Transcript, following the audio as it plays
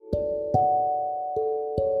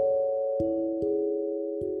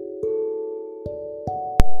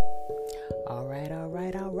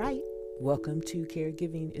Welcome to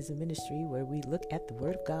Caregiving is a Ministry, where we look at the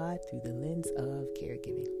Word of God through the lens of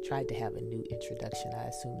caregiving. Tried to have a new introduction. I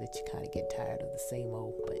assume that you kind of get tired of the same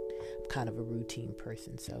old, but I'm kind of a routine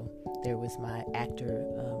person. So there was my actor,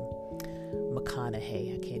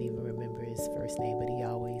 McConaughey. I can't even remember his first name, but he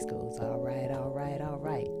always goes, all right, all right, all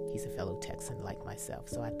right. He's a fellow Texan like myself,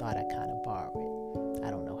 so I thought I kind of borrowed it.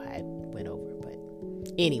 I don't know how it went over, but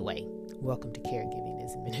anyway, welcome to Caregiving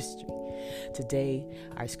is a Ministry. Today,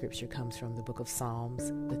 our scripture comes from the book of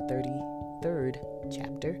Psalms, the 33rd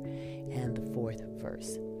chapter and the 4th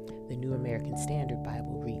verse. The New American Standard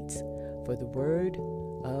Bible reads, "For the word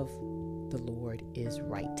of the Lord is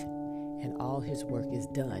right, and all his work is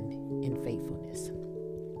done in faithfulness."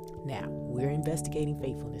 Now, we're investigating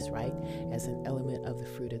faithfulness, right, as an element of the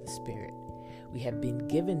fruit of the Spirit. We have been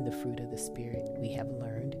given the fruit of the Spirit. We have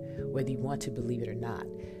learned, whether you want to believe it or not,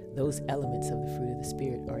 those elements of the fruit of the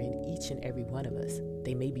Spirit are in each and every one of us.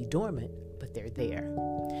 They may be dormant, but they're there.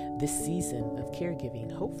 This season of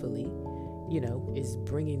caregiving, hopefully, is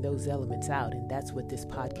bringing those elements out, and that's what this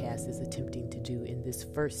podcast is attempting to do in this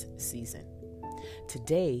first season.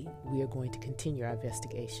 Today, we are going to continue our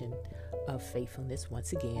investigation of faithfulness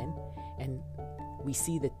once again, and we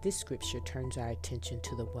see that this scripture turns our attention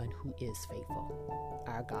to the one who is faithful,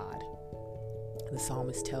 our God. The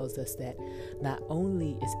psalmist tells us that not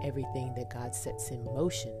only is everything that God sets in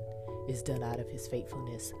motion is done out of his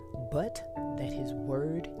faithfulness, but that his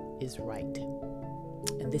word is right.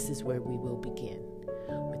 And this is where we will begin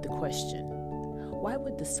with the question, why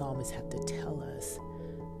would the psalmist have to tell us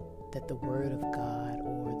that the word of God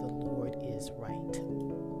or the Lord is right?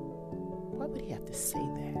 Why would he have to say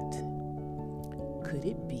that? Could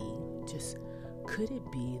it be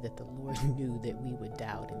that the Lord knew that we would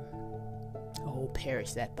doubt him? Oh,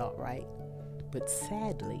 perish that thought, right? But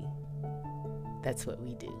sadly, that's what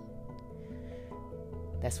we do.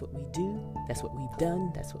 That's what we do. That's what we've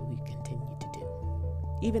done. That's what we continue to do.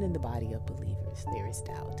 Even in the body of believers, there is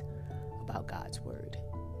doubt about God's word.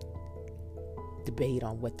 Debate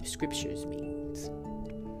on what the scriptures means.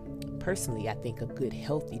 Personally, I think a good,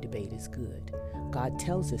 healthy debate is good. God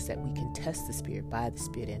tells us that we can test the Spirit by the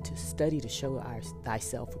Spirit and to study to show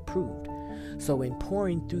thyself approved. So in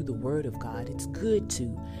pouring through the Word of God, it's good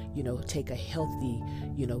to, take a healthy,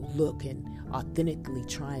 look and authentically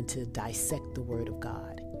trying to dissect the Word of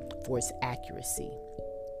God for its accuracy.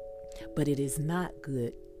 But it is not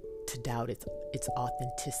good to doubt its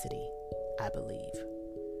authenticity, I believe,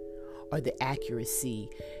 or the accuracy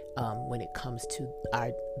when it comes to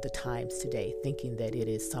the times today, thinking that it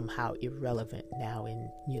is somehow irrelevant now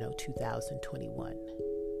in 2021.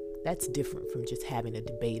 That's different from just having a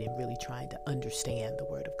debate and really trying to understand the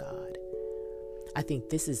Word of God. I think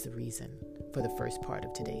this is the reason for the first part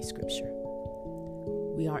of today's scripture.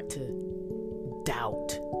 We aren't to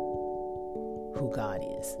doubt who God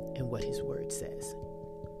is and what his word says.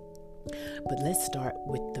 But let's start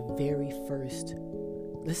with the word.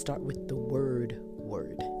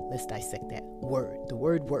 Let's dissect that word, the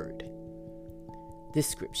word. This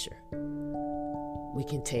scripture, we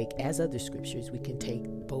can take, as other scriptures, we can take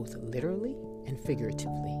both literally and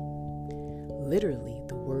figuratively. Literally,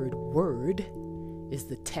 the word is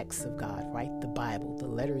the text of God, right? The Bible, the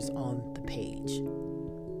letters on the page.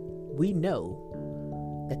 We know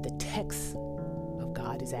that the text of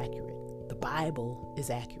God is accurate. The Bible is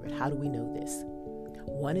accurate. How do we know this?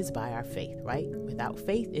 One is by our faith, right? Without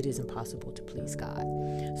faith, it is impossible to please God.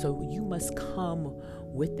 So you must come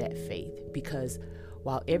with that faith, because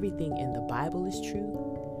while everything in the Bible is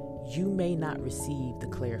true, you may not receive the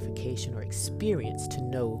clarification or experience to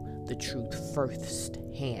know the truth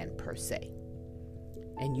firsthand per se.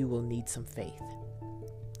 And you will need some faith.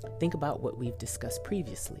 Think about what we've discussed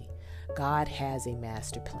previously. God has a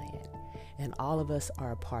master plan, and all of us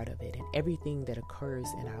are a part of it, and everything that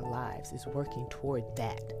occurs in our lives is working toward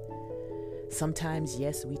that. Sometimes,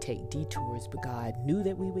 yes, we take detours, but God knew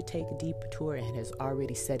that we would take a detour and has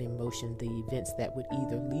already set in motion the events that would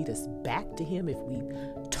either lead us back to him if we've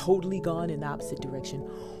totally gone in the opposite direction,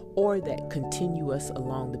 or that continue us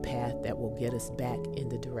along the path that will get us back in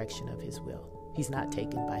the direction of his will. He's not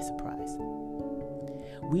taken by surprise.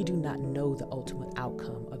 We do not know the ultimate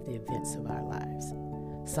outcome of the events of our lives.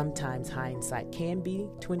 Sometimes hindsight can be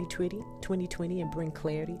 2020 and bring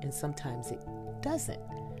clarity, and sometimes it doesn't.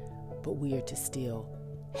 But we are to still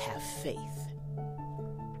have faith.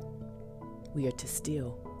 We are to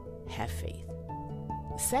still have faith.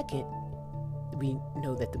 Second, we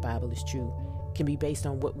know that the Bible is true can be based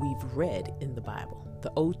on what we've read in the Bible.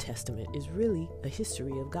 The Old Testament is really a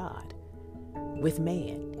history of God with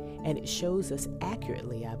man, and it shows us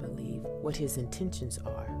accurately, I believe, what his intentions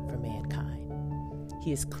are for mankind.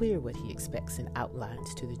 He is clear what he expects and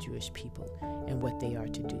outlines to the Jewish people and what they are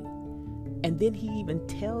to do. And then he even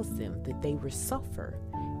tells them that they will suffer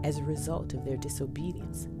as a result of their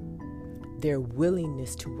disobedience, their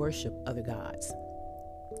willingness to worship other gods.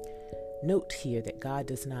 Note here that God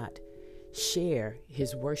does not share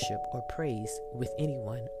his worship or praise with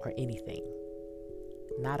anyone or anything.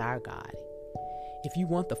 Not our God. If you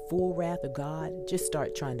want the full wrath of God, just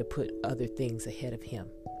start trying to put other things ahead of him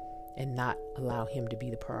and not allow him to be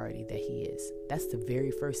the priority that he is. That's the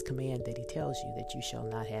very first command that he tells you, that you shall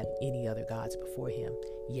not have any other gods before him.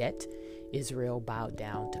 Yet Israel bowed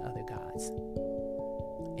down to other gods.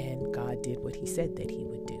 And God did what he said that he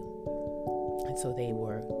would do. And so they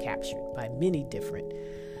were captured by many different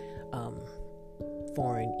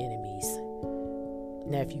foreign enemies.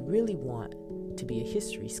 Now, if you really want to be a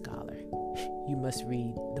history scholar, you must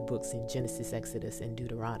read the books in Genesis, Exodus, and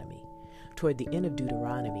Deuteronomy. Toward the end of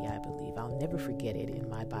Deuteronomy, I believe, I'll never forget it in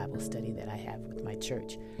my Bible study that I have with my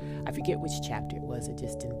church. I forget which chapter it was. I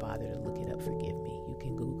just didn't bother to look it up. Forgive me. You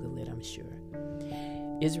can Google it, I'm sure.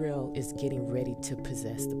 Israel is getting ready to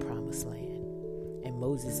possess the promised land. And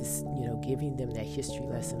Moses is, giving them that history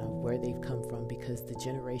lesson of where they've come from, because the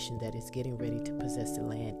generation that is getting ready to possess the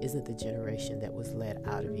land isn't the generation that was led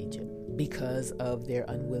out of Egypt. Because of their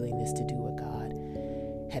unwillingness to do what God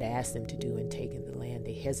had asked them to do in taking the land,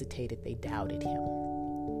 they hesitated, they doubted him.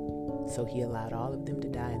 So he allowed all of them to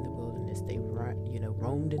die in the wilderness. They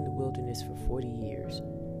roamed in the wilderness for 40 years,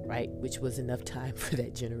 right? Which was enough time for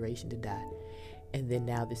that generation to die. And then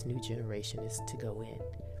now this new generation is to go in.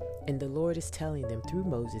 And the Lord is telling them through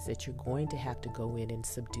Moses that you're going to have to go in and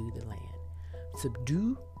subdue the land.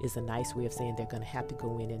 Subdue is a nice way of saying they're going to have to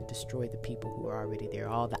go in and destroy the people who are already there.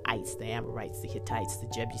 All the ites, the Amorites, the Hittites, the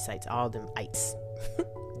Jebusites, all them ites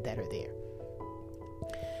that are there.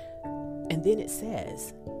 And then it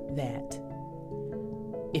says that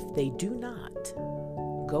if they do not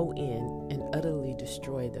go in and utterly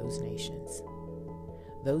destroy those nations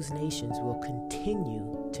will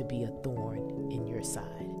continue to be a thorn in your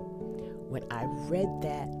side. When I read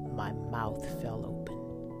that, my mouth fell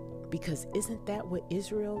open. Because isn't that what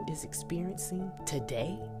Israel is experiencing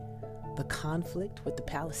today? The conflict with the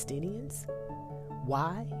Palestinians?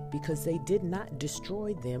 Why? Because they did not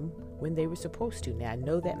destroy them when they were supposed to. Now, I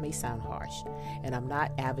know that may sound harsh, and I'm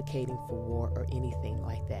not advocating for war or anything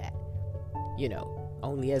like that.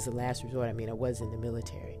 Only as a last resort. I was in the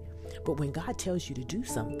military. But when God tells you to do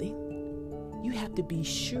something, you have to be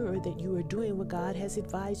sure that you are doing what God has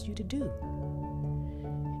advised you to do.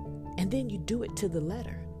 And then you do it to the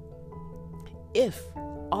letter. If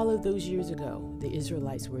all of those years ago, the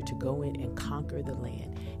Israelites were to go in and conquer the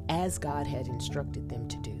land as God had instructed them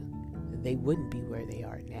to do, they wouldn't be where they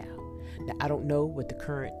are now. Now, I don't know what the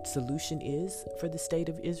current solution is for the state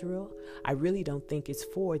of Israel. I really don't think it's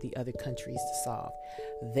for the other countries to solve.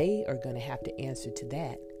 They are going to have to answer to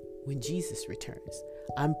that when Jesus returns.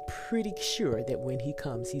 I'm pretty sure that when he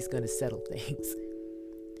comes, he's going to settle things.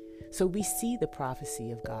 So we see the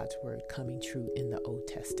prophecy of God's word coming true in the Old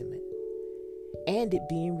Testament and it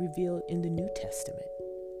being revealed in the New Testament.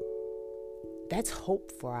 That's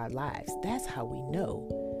hope for our lives. That's how we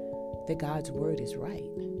know that God's word is right.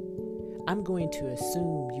 I'm going to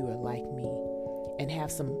assume you are like me and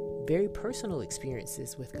have some very personal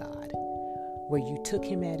experiences with God where you took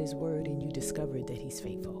him at his word and you discovered that he's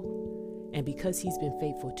faithful. And because he's been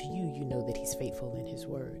faithful to you, you know that he's faithful in his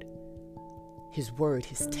word. His word,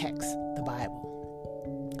 his text, the Bible.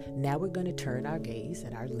 Now we're going to turn our gaze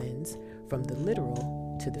and our lens from the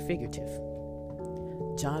literal to the figurative.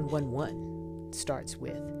 John 1:1 starts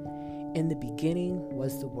with, "In the beginning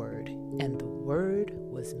was the Word, and the Word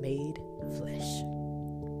was made flesh."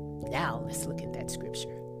 Now let's look at that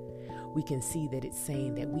scripture. We can see that it's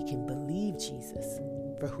saying that we can believe Jesus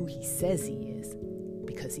for who he says he is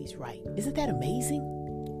because he's right. Isn't that amazing?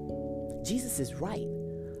 Jesus is right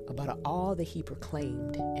about all that he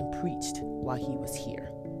proclaimed and preached while he was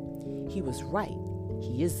here. He was right.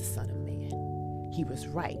 He is the Son of Man. He was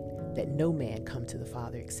right that no man come to the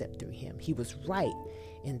Father except through him. He was right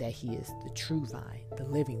in that he is the true vine, the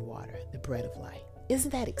living water, the bread of life.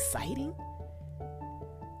 Isn't that exciting?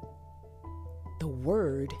 The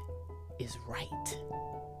word is right.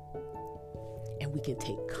 And we can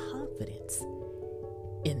take confidence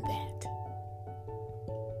in that.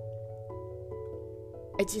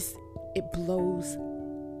 It blows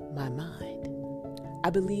my mind. I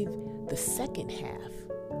believe the second half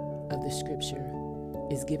of the scripture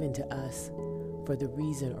is given to us for the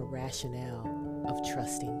reason or rationale of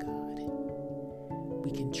trusting God.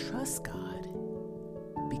 We can trust God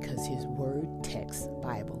because his word, text,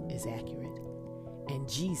 Bible is accurate, and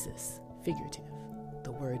Jesus, figurative.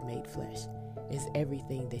 the Word made flesh, is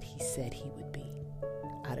everything that he said he would be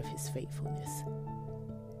out of his faithfulness.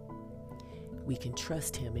 We can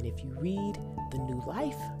trust him. And if you read the New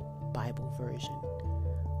Life Bible version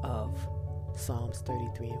of Psalms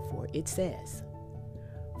 33 and 4, it says,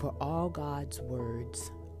 "For all God's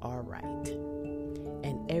words are right,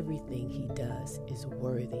 and everything he does is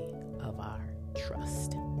worthy of our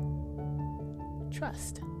trust."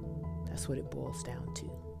 Trust. That's what it boils down to.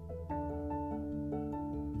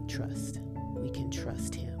 Trust. We can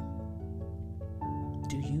trust him.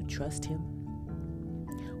 Do you trust him?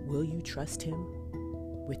 Will you trust him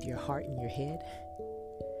with your heart and your head?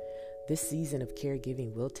 This season of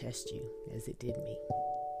caregiving will test you, as it did me.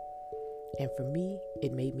 And for me,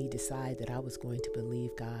 it made me decide that I was going to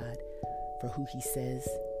believe God for who he says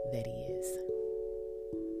that he is.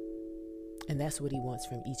 And that's what he wants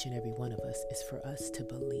from each and every one of us, is for us to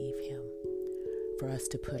believe him, for us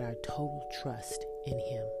to put our total trust in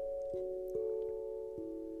him.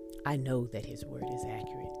 I know that his word is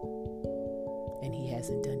accurate, and he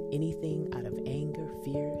hasn't done anything out of anger,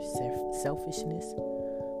 fear, selfishness,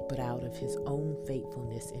 but out of his own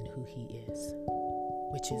faithfulness in who he is,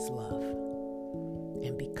 which is love.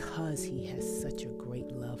 And because he has such a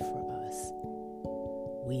great love for us,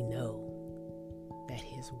 we know that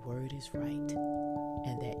his word is right,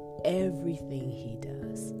 and that everything he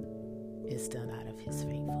does is done out of his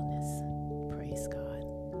faithfulness. Praise God.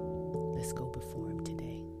 Let's go before him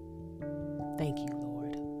today. Thank you,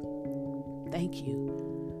 Lord. Thank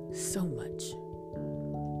you so much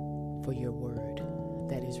for your word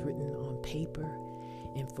that is written on paper,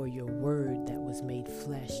 and for your word that was made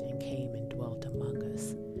flesh and came and dwelt among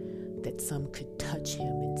us, that some could touch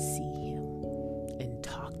him and see him and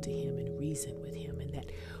talk to him and reason with him, and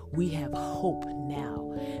that we have hope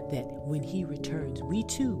now that when he returns, we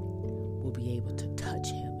too will be able to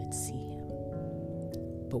touch him and see him.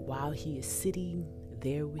 But while he is sitting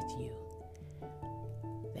there with you,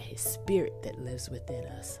 that his spirit that lives within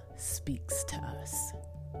us speaks to us,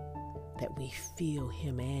 that we feel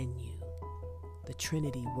him and you, the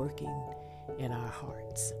Trinity working in our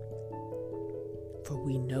hearts. For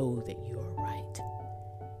we know that you are right.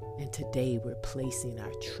 And today we're placing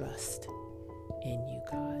our trust in you,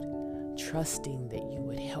 God, trusting that you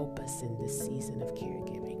would help us in this season of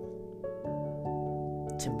caregiving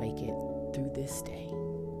to make it through this day.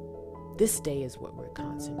 This day is what we're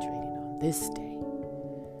concentrating on. This day.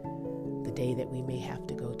 The day that we may have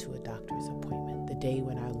to go to a doctor's appointment. The day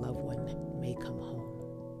when our loved one may come home.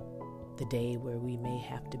 The day where we may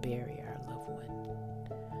have to bury our loved one.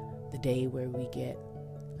 The day where we get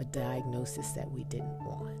a diagnosis that we didn't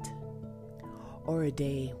want. Or a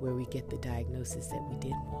day where we get the diagnosis that we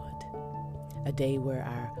did want. A day where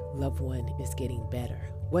our loved one is getting better.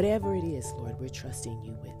 Whatever it is, Lord, we're trusting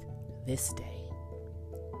you with this day.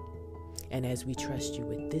 And as we trust you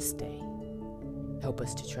with this day, help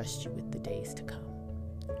us to trust you with the days to come.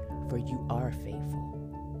 For you are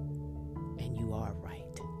faithful, and you are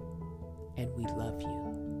right, and we love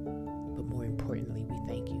you. But more importantly, we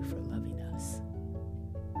thank you for loving us.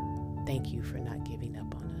 Thank you for not giving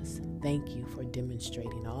up on us. Thank you for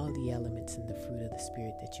demonstrating all the elements and the fruit of the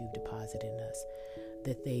Spirit that you've deposited in us,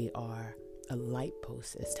 that they are a light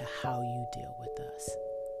post as to how you deal with us.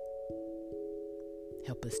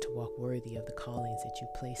 Help us to walk worthy of the callings that you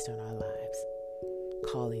placed on our lives.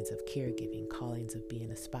 Callings of caregiving, callings of being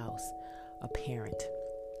a spouse, a parent,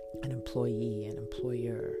 an employee, an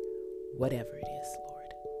employer, whatever it is,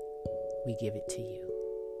 Lord. We give it to you.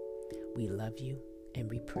 We love you and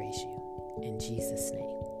we praise you. In Jesus'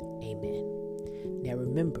 name, amen. Now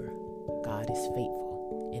remember, God is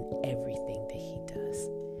faithful in everything that he does,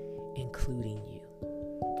 including you.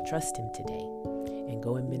 Trust him today and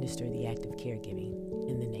go and minister the act of caregiving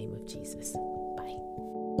in the name of Jesus.